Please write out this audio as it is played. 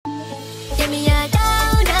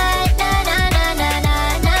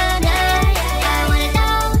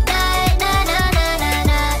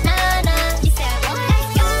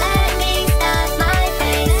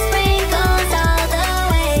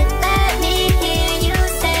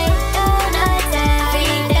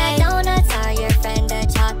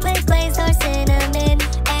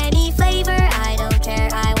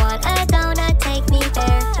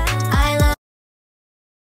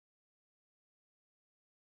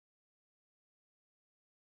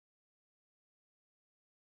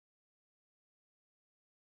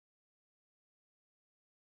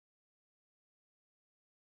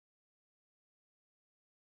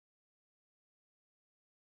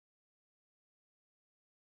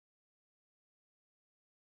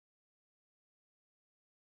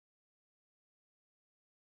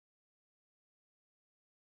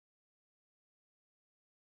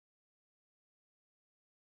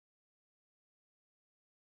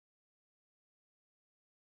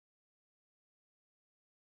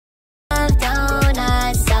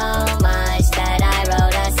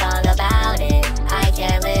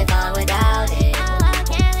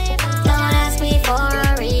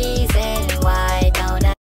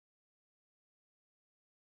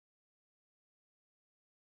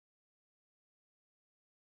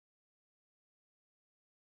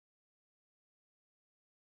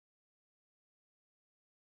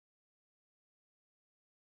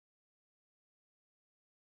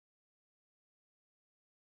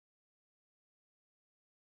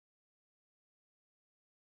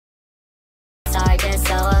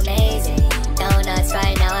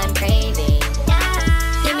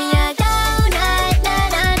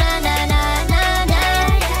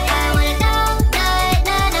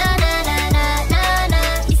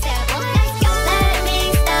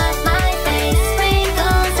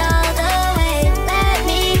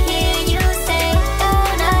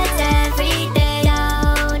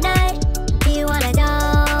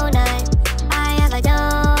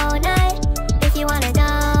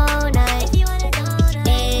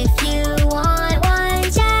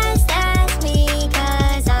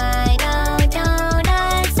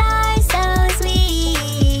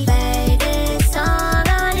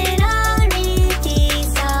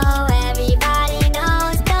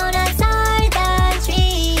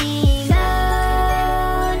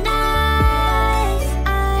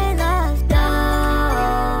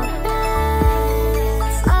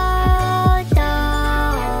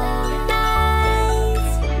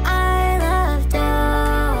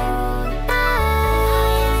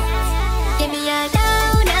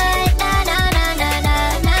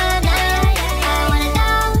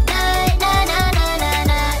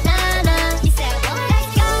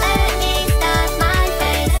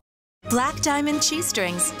Black Diamond Cheese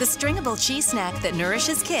Strings, the stringable cheese snack that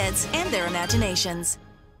nourishes kids and their imaginations.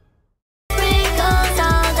 Sprinkles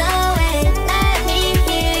all the way. Let me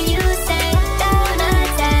hear you say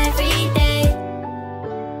donuts every day.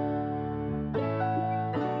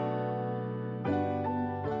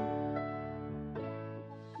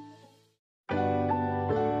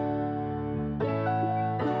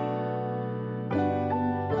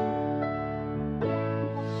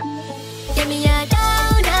 Give me a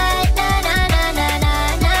donut, na na na na na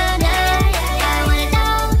na na. I want a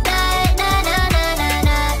donut, na na na na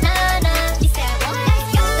na na na. You said what?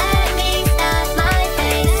 Let me stuff my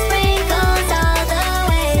face. Sprinkles all the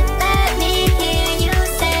way. Let me hear you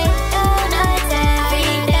say donuts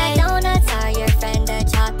every day. Donuts are your friend, a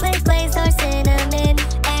chocolate glaze or cinnamon.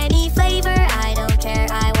 Any flavor, I don't care.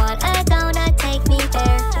 I want a donut, take me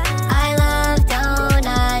there. I love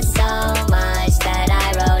donuts so much that I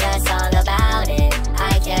wrote a song about it.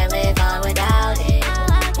 I can't live on without it.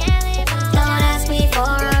 Don't ask me for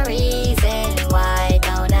a reason why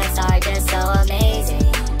donuts are just so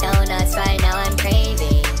amazing. Donuts right now I'm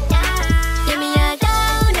craving. Give me a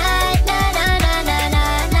donut, na na na na na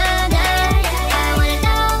na na. I want a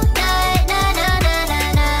donut, na na na na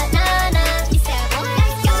na na na. You said what?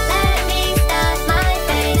 Let me stuff my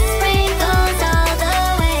face. Sprinkles all the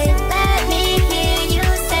way. Let me hear you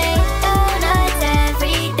say donuts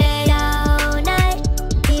every day. Donut,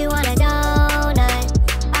 do you want a donut?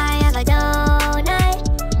 I have a donut.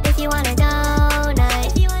 If you want a donut,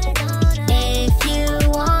 if you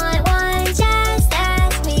want one, just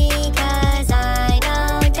ask me. 'Cause I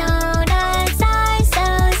know donuts are so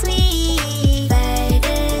sweet. Play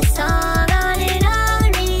this song on and on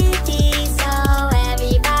repeat, so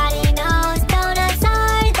everybody knows donuts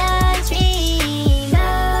are the dream.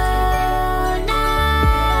 Donuts,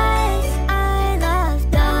 I love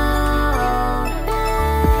donuts.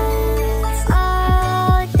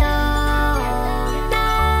 Oh, donuts,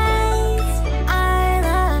 I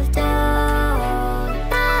love donuts.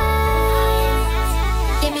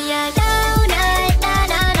 Give me a donut, na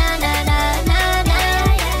na na na na na na.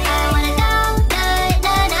 I want a donut,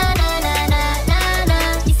 na na na na na na na.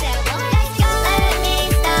 You said what? Let me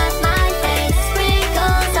stuff my face.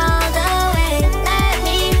 Sprinkles all the way. Let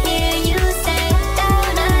me hear you say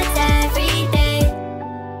donuts every day.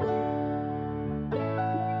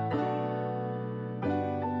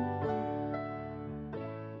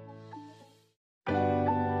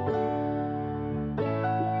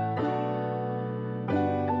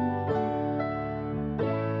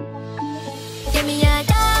 Give me a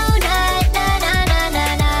donut, na na na na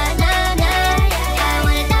na na na. I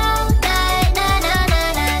want a donut, na na na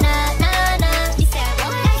na na na na. You said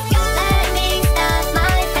what? Let me stuff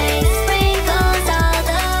my face. Sprinkles all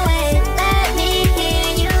the way. Let me hear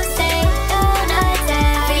you say donuts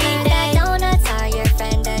every day. Donuts are your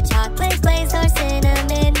friend, a chocolate glaze or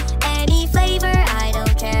cinnamon. Any flavor, I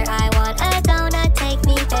don't care. I want a donut, take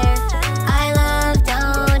me there. I love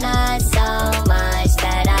donuts so much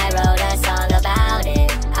that I wrote a song about it.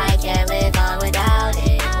 I can't live on without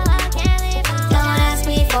it. Don't ask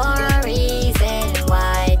me for a reason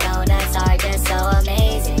why donuts are just so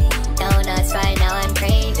amazing. Donuts right now I'm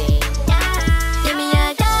craving. Give me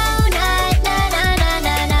a donut, na na na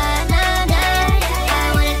na na na na. I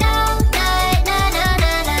want a donut, na na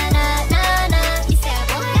na na na na na. You said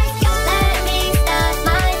what? Let me stuff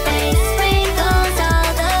my face. Sprinkles all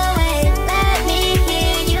the way. Let me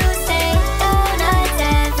hear you say donuts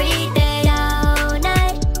every day.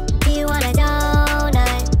 Donut, do you want a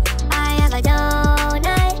donut? I have a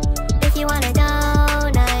donut. If you want a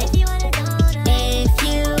donut, if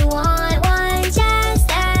you want one, just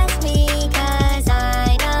ask me. 'Cause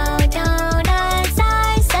I know donuts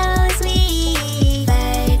are so sweet.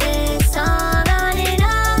 Play this song on and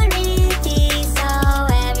on repeat, so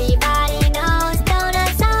everybody knows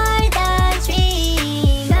donuts are the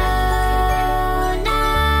dream. Donuts,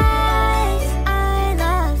 I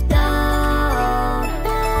love donuts.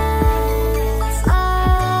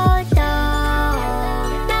 Oh, donuts,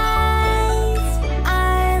 I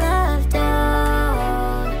love donuts.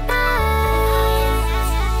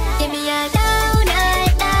 Give me a donut,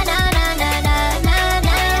 na na na na na na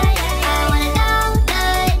na. I want a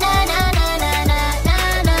donut, na na na na na na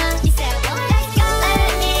na. You said what?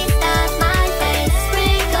 Let me stuff my face.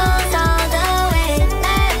 Sprinkles all the way.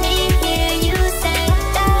 Let me hear you say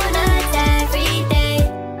donuts every day.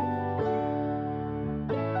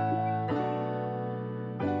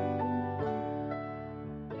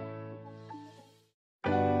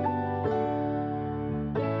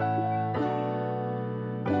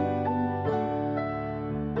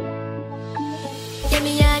 Give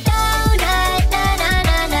me a